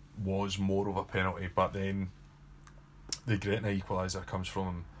was more of a penalty, but then the Gretna equaliser comes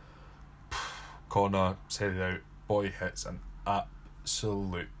from corner, set it out. Boy hits an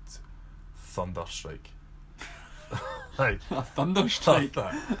absolute thunder strike. Like, a thunder strike.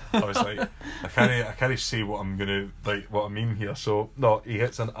 I was like, I can't say what I'm gonna, like, what I mean here. So no, he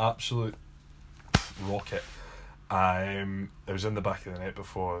hits an absolute rocket. It was in the back of the net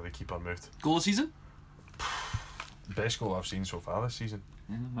before the keeper moved. Goal of the season? Best goal I've seen so far this season.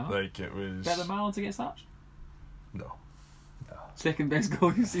 Like, it was better than Marlins against Arch? No. Second best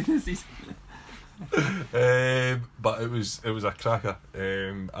goal you've seen this season. But it was a cracker.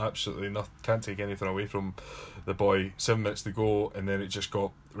 Absolutely nothing. Can't take anything away from the boy. 7 minutes to go, and then it just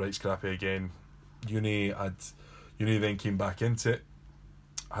got right scrappy again. Uni then came back into it.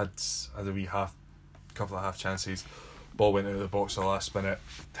 Had a wee couple of half chances. Ball went out of the box at the last minute.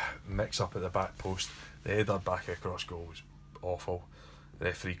 Mix up at the back post. The header back across goal was awful. The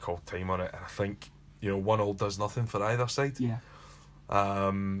referee called time on it, and I think, you know, 1-1 does nothing for either side. Yeah.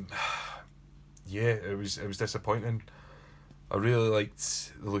 Yeah, it was disappointing. I really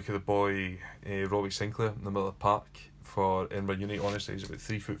liked the look of the boy, Robbie Sinclair, in the middle of the park for Edinburgh Uni. Honestly, he's about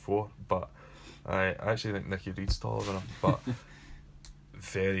 3'4", but I actually think Nicky Reid's taller than him. But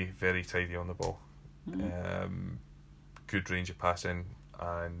very, very tidy on the ball. Good range of passing,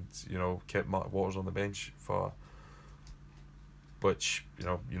 and, you know, kept Mark Waters on the bench for, which, you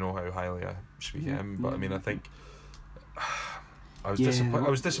know how highly I speak of him. But I mean, I think I was disappointed.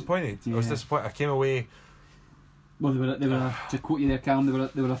 I was disappointed. I came away. Well, they were to quote you there, Callum.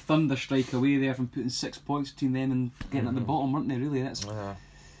 They were a thunder strike away there from putting 6 points between them and getting at the bottom, weren't they? Really, that's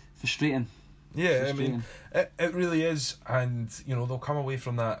frustrating. Yeah, frustrating. I mean, it really is, and, you know, they'll come away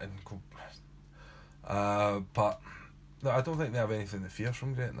from that and go. But no, I don't think they have anything to fear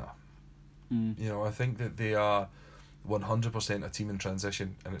from Gretna. You know, I think that they are 100% a team in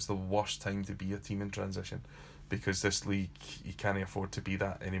transition, and it's the worst time to be a team in transition, because this league, you can't afford to be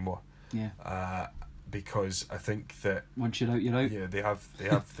that anymore. Yeah. Because I think that once you're out, you're out. Yeah, they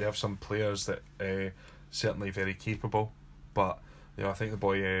have some players that certainly very capable, but I think the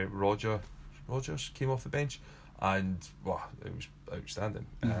boy Rogers came off the bench, and it was outstanding.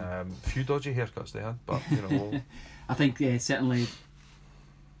 A few dodgy haircuts they had, but I think certainly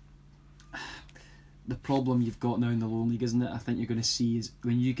the problem you've got now in the lower league, isn't it? I think you're going to see is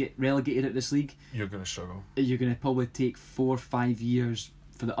when you get relegated at this league, you're going to struggle. You're going to probably take 4 or 5 years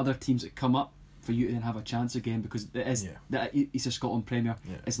for the other teams that come up for you to then have a chance again, because it is the East of Scotland Premier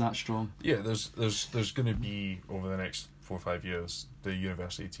is that strong. Yeah, there's going to be over the next 4 or 5 years the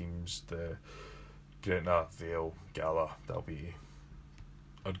university teams, the Gretna, Vale, Gala, are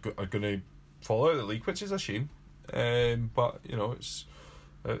going to fall out of the league, which is a shame. But it's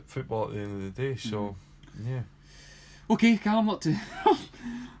football at the end of the day, so yeah. Okay, Callum, not to.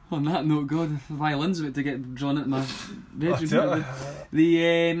 On that note, God, the violin's about to get drawn into my bedroom.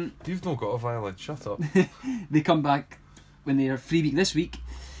 You've not got a violin, shut up. They come back when they are free week this week.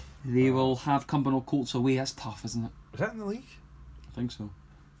 They will have Cumbernauld Colts away. That's tough, isn't it? Is that in the league? I think so.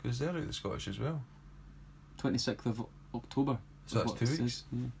 Because they're out the Scottish as well. 26th of October. So that's 2 weeks?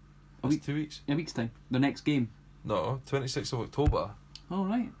 Yeah. That's 2 weeks? A week's time. The next game. No, 26th of October. Oh,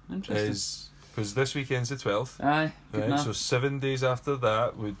 right. Interesting. Because this weekend's the 12th. Aye. Right, so 7 days after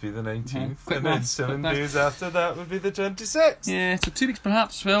that would be the 19th. And then 7 maths. days after that would be the 26th. Yeah, so 2 weeks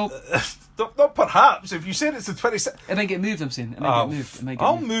perhaps. Well, not perhaps. If you said it's the 26th. It might get moved, I'm saying. It might get moved.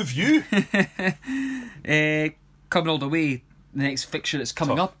 I'll move you. Cumbernauld away, the next fixture that's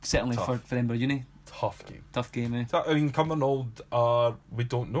coming up, certainly for Edinburgh Uni. Tough game, eh? I mean, Cumbernauld are, we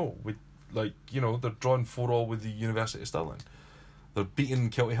don't know. They're drawing 4-4 with the University of Stirling. They're beating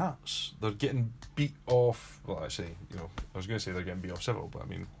Kelty Hearts. They're getting beat off. Well, actually, I was going to say they're getting beat off Civil, but I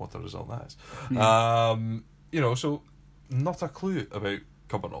mean, what a result that is. Yeah. So not a clue about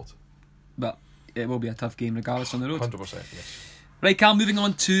Cumbernauld. But it will be a tough game regardless on the road. 100%, yes. Right, Cal, moving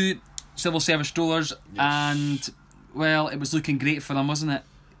on to civil service strollers, Yes. And well, it was looking great for them, wasn't it?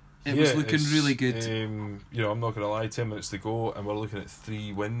 It was looking really good. I'm not going to lie, 10 minutes to go, and we're looking at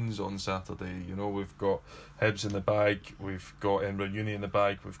 3 wins on Saturday. We've got Hibs in the bag, we've got Edinburgh Uni in the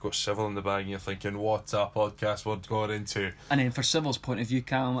bag, we've got Civil in the bag, and you're thinking, what a podcast we're going into. And then for Civil's point of view,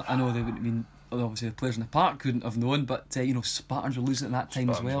 Cal, I know they wouldn't have been, obviously the players in the park couldn't have known, but Spartans were losing at that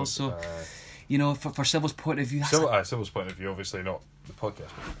time as well. So, for Civil's point of view, Civil's point of view, obviously not the podcast.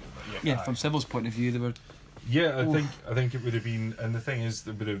 But from Civil's point of view, they were. Yeah, I think it would have been, and the thing is,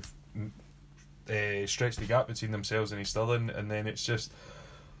 they would have stretched the gap between themselves and East Stirling, and then it's just.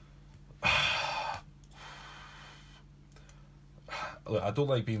 Look, I don't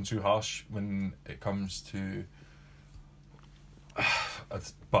like being too harsh when it comes to.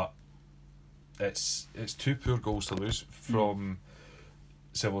 But it's 2 poor goals to lose from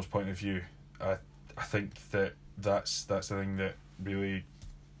Civil's point of view. I think that's the thing that really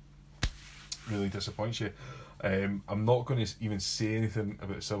disappoints you. I'm not going to even say anything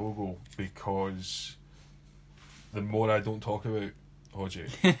about Civil goal, because the more I don't talk about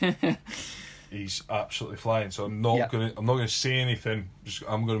Hodgie, he's absolutely flying. So I'm not going to say anything.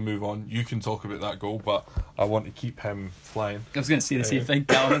 I'm going to move on. You can talk about that goal, but I want to keep him flying. I was going to say the same thing,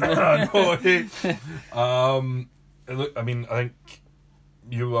 Cal, isn't it? Look, I mean, I think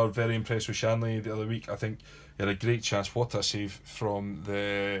you were very impressed with Shanley the other week. I think he had a great chance. What a save from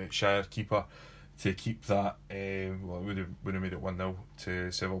the Shire keeper to keep that. It would have made it 1-0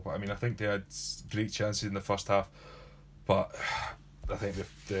 to Civil. But I mean, I think they had great chances in the first half. But I think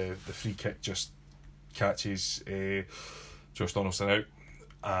the free kick just catches Josh Donaldson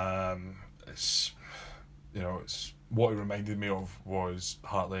out. It's what it reminded me of was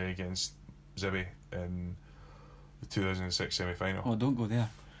Hartley against Zibby in the 2006 semi-final. Oh, don't go there.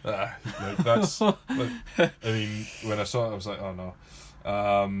 That's I mean, when I saw it, I was like, oh no.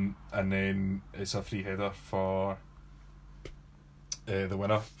 And then it's a free header for the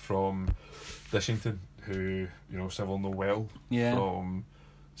winner from Dishington, who Civil know well from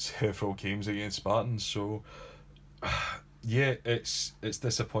several games against Spartans. So it's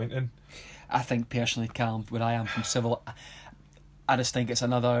disappointing. I think personally, Callum, where I am from Civil, I just think it's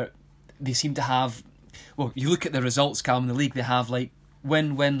another. They seem to have. Well, you look at the results, Callum, in the league. They have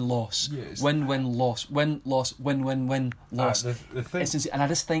win, loss, win, loss, win, loss, win, loss. The thing, and I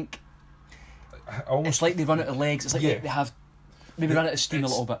just think it's like they run out of legs. It's like they have maybe run out of steam a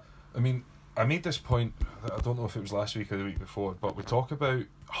little bit. I mean, I made this point. I don't know if it was last week or the week before, but we talk about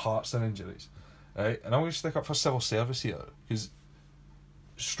hearts and injuries, right? And I'm going to stick up for civil service here, because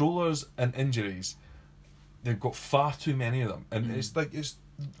strollers and injuries, they've got far too many of them, and it's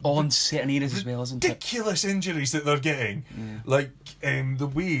on certain areas as well, isn't it? Ridiculous injuries that they're getting. Like the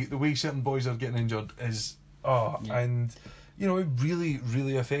way certain boys are getting injured is and you know, it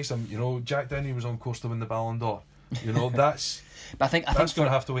really affects them. You know, Jack Downey was on course to win the Ballon d'Or. You know, that's but I think that's going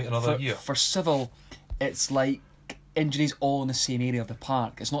to have to wait another year. For Civil, it's like injuries all in the same area of the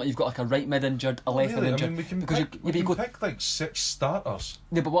park. It's not you've got like a right mid injured, a left mid injured. I mean, we can pick like 6 starters.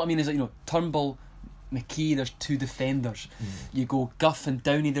 Yeah, but what I mean is that, you know, Turnbull, McKee, there's 2 defenders. You go Guff and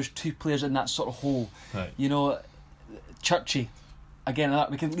Downey, there's 2 players in that sort of hole. Right. You know, Churchy, again,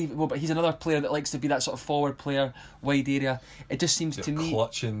 we can leave it. Well, but he's another player that likes to be that sort of forward player, wide area. It just seems to me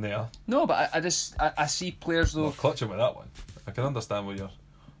clutching there. No, but I see players though. Well, clutching with that one. I can understand what you're.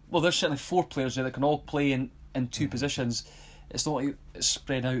 Well, there's certainly 4 players there that can all play in 2 positions. It's not like it's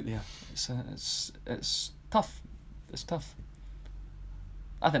spread out there. It's tough. It's tough.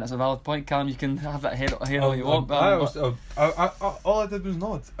 I think that's a valid point, Callum. You can have that hair all you want. All I did was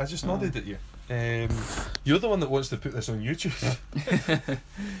nod. I just nodded at you. You're the one that wants to put this on YouTube.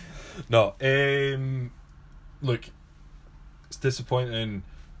 No. Look, it's disappointing,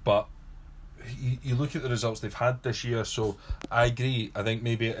 but you look at the results they've had this year. So I agree. I think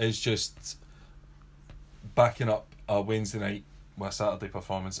maybe it is just backing up a Wednesday night with a Saturday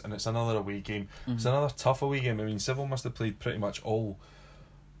performance, and it's another away game. It's another tough away game. I mean, Civil must have played pretty much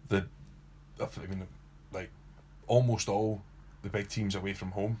almost all the big teams away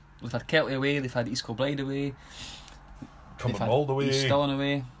from home. They've had Kelty away, they've had East Kilbride away, Cumbernauld away, East Stirling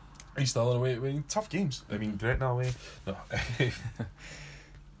away. I mean, tough games. I mean, Gretna away. No.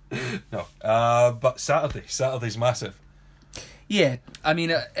 No. But Saturday's massive. Yeah, I mean,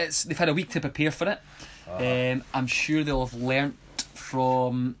 they've had a week to prepare for it. I'm sure they'll have learnt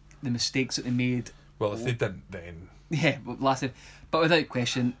from the mistakes that they made. Well, if they didn't, then yeah, but without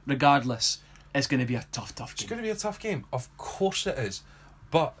question, regardless, it's going to be a tough game. It's going to be a tough game. Of course it is.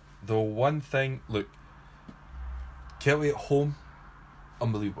 But the one thing, look, Kelty at home,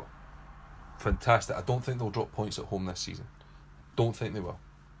 unbelievable, fantastic. I don't think they'll drop points at home this season. Don't think they will.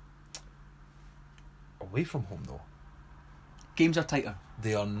 Away from home though, games are tighter.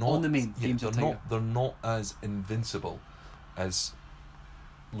 They are not on the main. Games are tighter. They're not as invincible as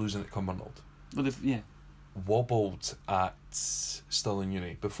losing at Cumbernauld. Well, Wobbled at Stirling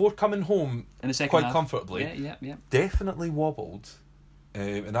Uni before coming home in the second quite half. comfortably. Yeah. Definitely wobbled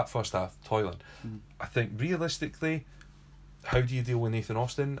in that first half, toiling. I think realistically, how do you deal with Nathan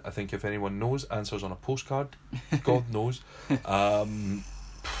Austin? I think if anyone knows, answers on a postcard. God knows. Unless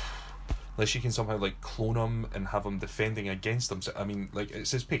you can somehow like clone him and have him defending against him. I mean, like,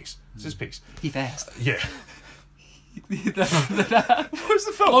 it's his pace. He fast. Yeah. What's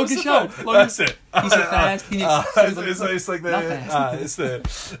the film? Long and short. That's it. He's a fast. It's like the.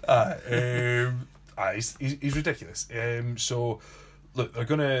 He's ridiculous. So look, they're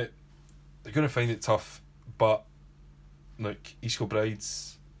gonna find it tough, but like East Kilbride,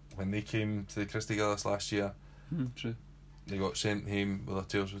 when they came to the Christie Gillis last year, true, they got sent home with their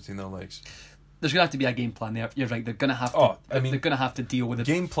tails between their legs. There's gonna have to be a game plan there. You're right. They're gonna have to. They're gonna have to deal with it.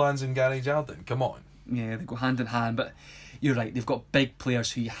 Game plans in Gary Jardine. Come on. Yeah, they go hand in hand, but you're right. They've got big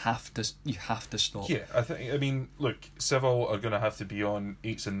players who you have to stop. Yeah, I mean, look, Civil are going to have to be on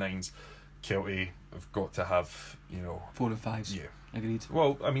 8s and 9s. Kelty have got to have 4 and 5s. Yeah, agreed.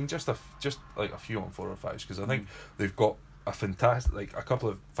 Well, I mean, just like a few on 4 or 5s, because I think they've got a couple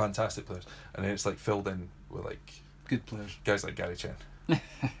of fantastic players, and then it's like filled in with like good players, guys like Gary Chen.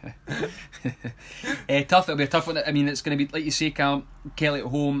 Tough. It'll be a tough one. I mean, it's going to be like you say, Cal. Kelty at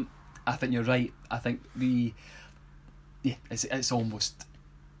home. I think you're right. I think it's almost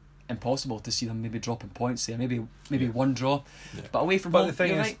impossible to see them maybe dropping points there. Maybe one draw, but away from home. But the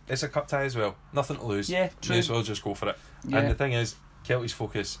thing is, right. It's a cup tie as well. Nothing to lose. Yeah, true. May as well just go for it. Yeah. And the thing is, Kelty's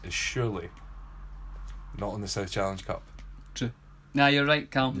focus is surely not on the South Challenge Cup. True. Nah, you're right,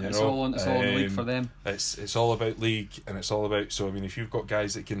 Cal. It's all on the league for them. It's all about league, and it's all about. So I mean, if you've got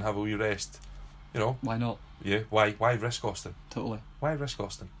guys that can have a wee rest, why not? Yeah, why risk Austin? Totally. Why risk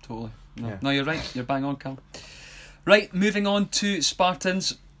Austin? Totally. No, yeah. No, you're right. You're bang on, Cal. Right, moving on to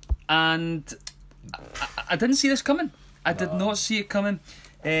Spartans, and I didn't see this coming. I did not see it coming.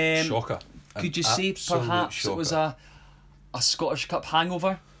 Shocker. Could you say perhaps shocker. It was a Scottish Cup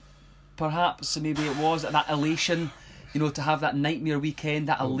hangover? Perhaps maybe it was that elation. To have that nightmare weekend,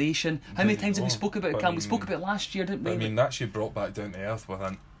 that elation. How many times have we spoke about it, Cam? We spoke about it last year, didn't we? I mean, that she brought back down to earth with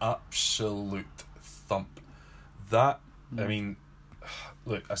an absolute thump. That, I mean,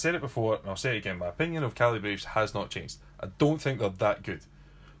 look, I said it before and I'll say it again. My opinion of Cali Braves has not changed. I don't think they're that good.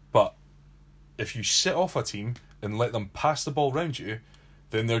 But if you sit off a team and let them pass the ball round you,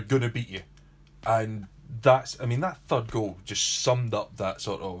 then they're going to beat you. And that third goal just summed up that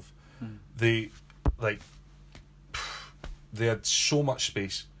sort of. They had so much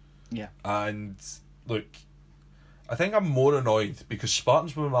space. Yeah. And look, I think I'm more annoyed because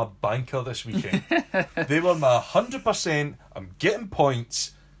Spartans were my banker this weekend. They were my 100%. I'm getting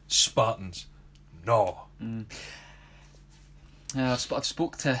points. Spartans, no. I've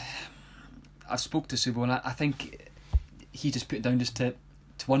spoke to Subo, and I think he just put it down just to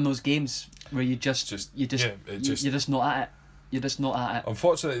one of those games where you're just not at it. You're just not at it.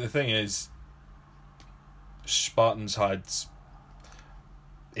 Unfortunately, the thing is, Spartans had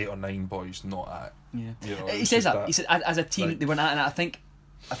 8 or 9 boys not at it. Yeah, you know, he says that. He said as a team they weren't at it. And I think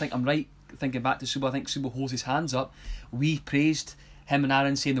I'm right thinking back to Subo. I think Subo holds his hands up. We praised him and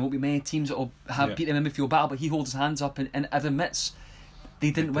Aaron saying there won't be many teams that will beat them in midfield battle, but he holds his hands up and admits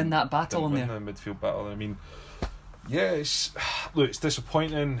they didn't win that battle in there. The midfield battle. I mean, yeah, it's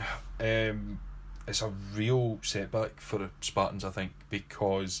disappointing. It's a real setback for the Spartans, I think,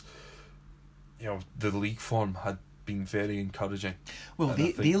 because the league form had been very encouraging. Well,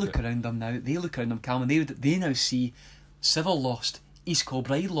 they look around them now. They look around them, Calum, and they now see Civil lost, East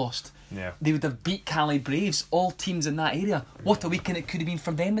Kilbride lost. Yeah. They would have beat Calais Braves, all teams in that area. What a weekend it could have been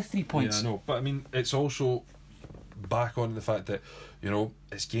for them with 3 points. Yeah, I know. But I mean, it's also back on the fact that,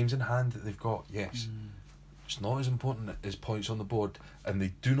 it's games in hand that they've got, yes. It's not as important as points on the board, and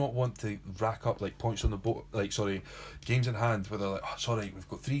they do not want to rack up points on the board, games in hand where they're like, oh, sorry, we've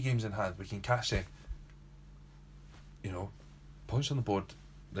got 3 games in hand, we can cash in. Points on the board,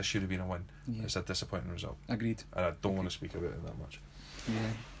 this should have been a win. Yeah. It's a disappointing result. Agreed. And I don't want to speak about it that much. Yeah.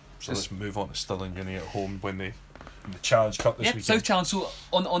 So let's move on to Stirling Uni at home in the Challenge Cup this weekend. South Challenge. So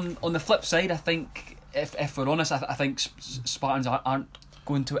on the flip side, I think if we're honest, I think Spartans aren't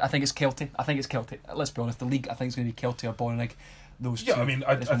going to. I think it's Kelty. Let's be honest. The league, I think, is going to be Kelty or Bornig. Those two. Yeah, I mean,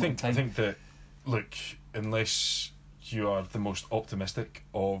 I think that, look, unless you are the most optimistic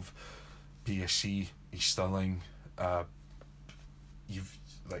of BSC, East Stirling,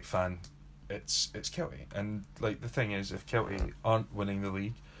 fan, it's Kelty. And the thing is, if Kelty aren't winning the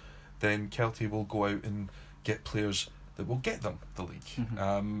league, then Kelty will go out and get players that will get them the league.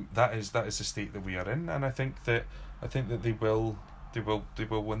 Mm-hmm. That is the state that we are in, and I think that they will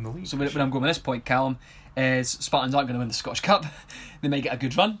win the league. So where I'm going with this point, Callum, is Spartans aren't going to win the Scottish Cup. They might get a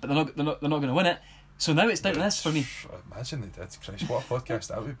good run, but they're not going to win it. So now it's down to this for me. Imagine they did. Christ, what a podcast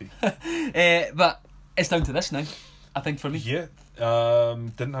that would be. But it's down to this now, I think, for me. Yeah.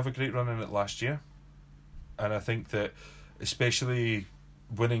 Didn't have a great run in it last year, and I think that especially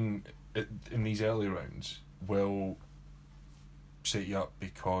winning it in these early rounds will set you up,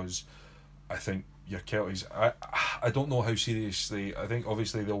 because I think your Kelties, I don't know how seriously. I think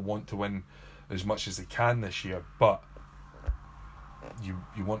obviously they'll want to win as much as they can this year, but you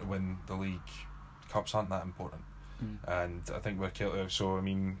want to win the league. Cups aren't that important. And I think we're Kelty, so I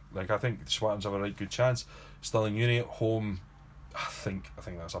mean, I think the Spartans have a right good chance. Stirling Uni at home, I think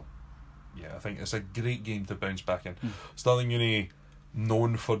it's a great game to bounce back in. Stirling Uni,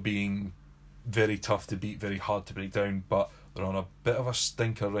 known for being very tough to beat, very hard to break down, but they're on a bit of a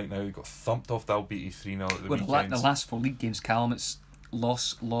stinker right now. They got thumped off Dalbeatty 3-0 at the weekend. The last 4 league games, Callum, it's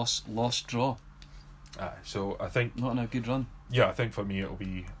loss, draw. So I think not in a good run. Yeah, I think for me it'll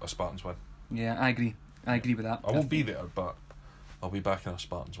be a Spartans win. Yeah, I agree with that. I won't be there, but I'll be back in a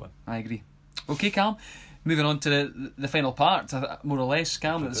Spartans win. I agree. Okay, Callum, moving on to the final part, more or less,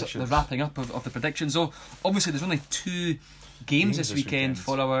 Callum, the wrapping up of the predictions. So obviously there's only 2 games this weekend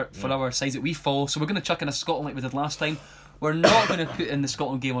for our sides that we follow, so we're going to chuck in a Scotland like we did last time. We're not going to put in the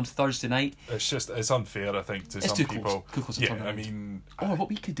Scotland game on Thursday night. It's unfair, I think, to some people. Close yeah, I mean, what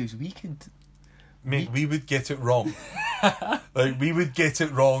we could do is mate, we would get it wrong. We would get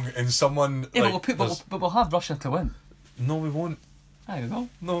it wrong, and someone. Yeah, but we'll have Russia to win. No, we won't. I don't know.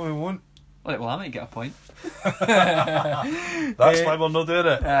 No, we won't. Right, well, I might get a point. That's why we're not doing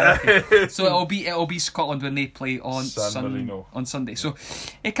it. Okay. So it'll be Scotland when they play on Sunday. So,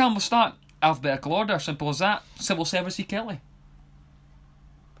 Cam, we'll start alphabetical order. Simple as that. Civil Service, Kelty.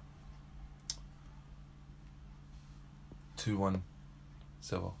 2-1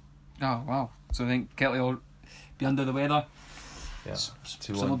 Civil. Oh wow! So I think Kelty will be under the weather. Yeah,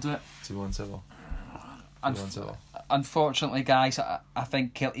 2-1. Some will do it. 2-1 Civil. Unfortunately, guys, I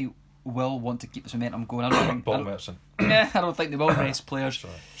think Kelty will want to keep this momentum going. I don't think Bottom Merchant. I don't think they will rest players.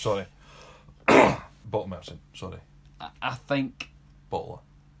 Sorry. Bottom Merchant. Sorry. I think Bottler.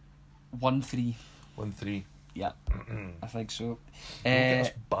 1-3. 1-3. Yeah, I think so. Get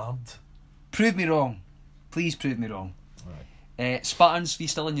us banned. Prove me wrong. Please prove me wrong. Right. Spartans v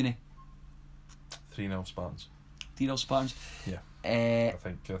Stirling Uni. 3-0 Spartans. 3-0 Spartans. Yeah. I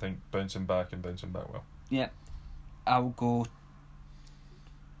think bouncing back well. Yeah. I'll go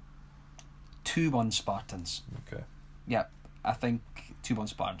 2-1 Spartans. Okay. Yeah, I think 2-1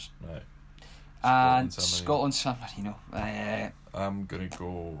 Spartans. Right. And Scotland, San Marino. I'm going to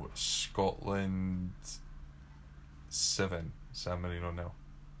go Scotland 7, San Marino 0.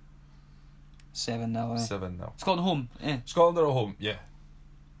 7-0. 7-0. Scotland home. Scotland are at home, yeah.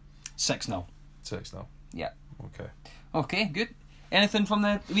 6-0. 6-0. Yeah. Okay. Okay, good. Anything from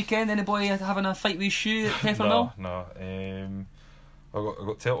the weekend? Anybody having a fight with shoe at Peffermill? No. I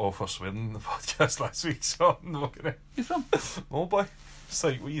got told off for swearing in the podcast last week, so I'm not gonna. You from? Oh boy, it's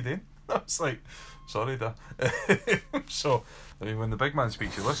like, what are you doing? I was like, sorry, da. So, I mean, when the big man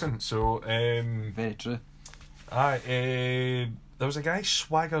speaks, you listen. So, very true. there was a guy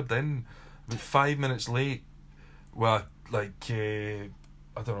swaggered in about 5 minutes late with like I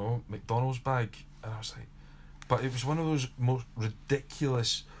don't know, McDonald's bag, and I was like, but it was one of those most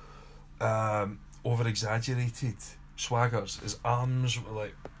ridiculous, over exaggerated swaggers. His arms were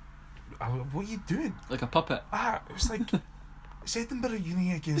like, what are you doing? Like a puppet. It was like, it's Edinburgh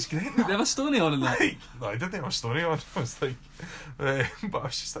Uni against Gretna. Did they have a Stoney on in that? Like, no, I didn't have a story on. I was like, but I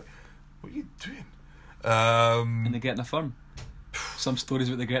was just like, what are you doing? And they get in a firm. Some stories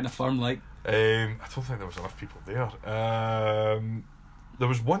about the getting a firm, like. I don't think there was enough people there. There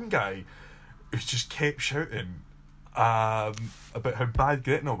was one guy who just kept shouting about how bad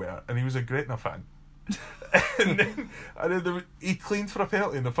Gretna were, and he was a Gretna fan. and then he cleaned for a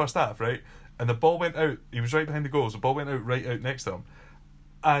penalty in the first half, right? And the ball went out. He was right behind the goals. The ball went out right out next to him.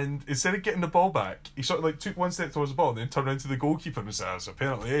 And instead of getting the ball back, he sort of like took one step towards the ball and then turned around to the goalkeeper and said, "It's a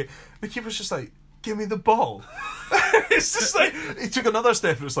penalty." Eh? The keeper's just like, "Give me the ball." It's just like he took another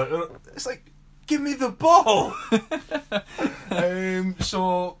step and it's like, "Give me the ball."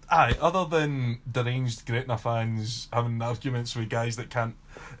 So other t但 deranged Gretna fans having arguments with guys that can't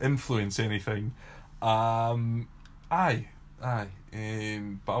influence anything, but I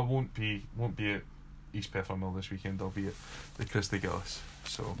won't be at East Peffermill this weekend. I'll be at the Christie Gillis.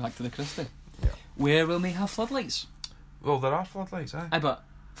 So back to the Christie. Yeah. Where will they have floodlights? Well, there are floodlights. But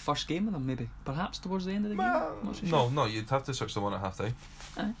first game of them, maybe, perhaps towards the end of the game. No, you'd have to switch them on at half time.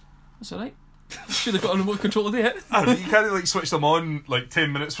 That's alright. I'm sure they've got a remote control of it. But you can't like switch them on like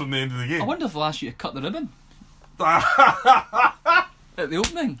 10 minutes from the end of the game. I wonder if they'll ask you to cut the ribbon at the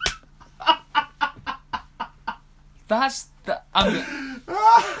opening. That's the.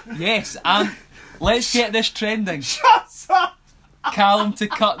 Yes, let's get this trending. Shut up! Callum to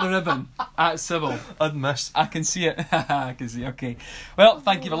cut the ribbon at Sybil. I'd miss. I can see it. I can see it. Okay. Well,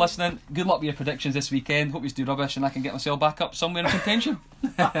 thank you for listening. Good luck with your predictions this weekend. Hope you do rubbish and I can get myself back up somewhere in contention.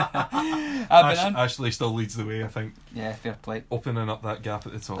 Ashley still leads the way, I think. Yeah, fair play. Opening up that gap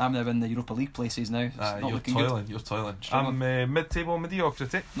at the top. I'm now in the Europa League places now. It's not looking good. You're toiling. I'm mid-table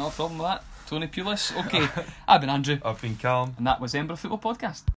mediocrity. No problem with that. Tony Pulis. Okay. I've been Andrew. I've been Callum. And that was Edinburgh Football Podcast.